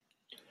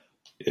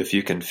If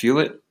you can feel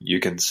it, you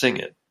can sing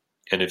it.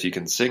 And if you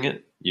can sing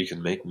it, you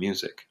can make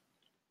music.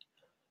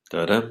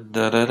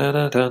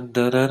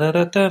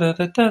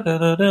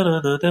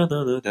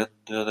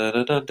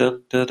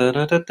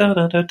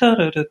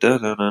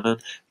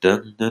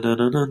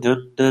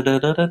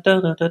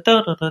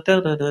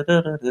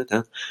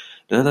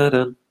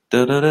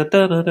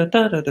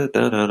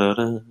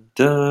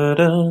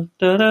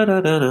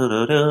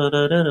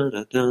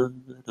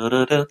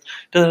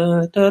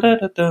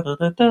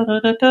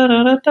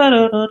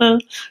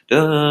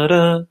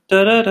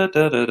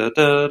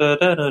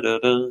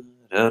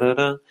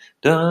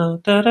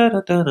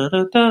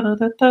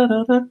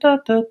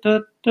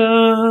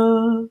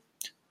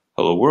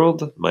 Hello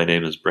world, my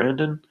name is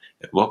Brandon,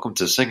 and welcome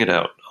to Sing It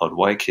Out on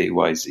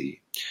YKYZ.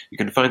 You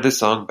can find this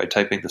song by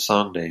typing the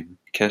song name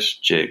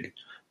Kesh Jig.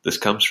 This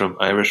comes from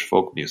Irish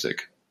folk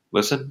music.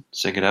 Listen,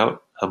 sing it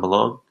out, hum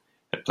along,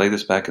 and play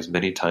this back as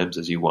many times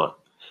as you want.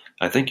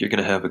 I think you're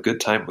going to have a good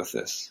time with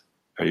this.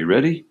 Are you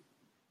ready?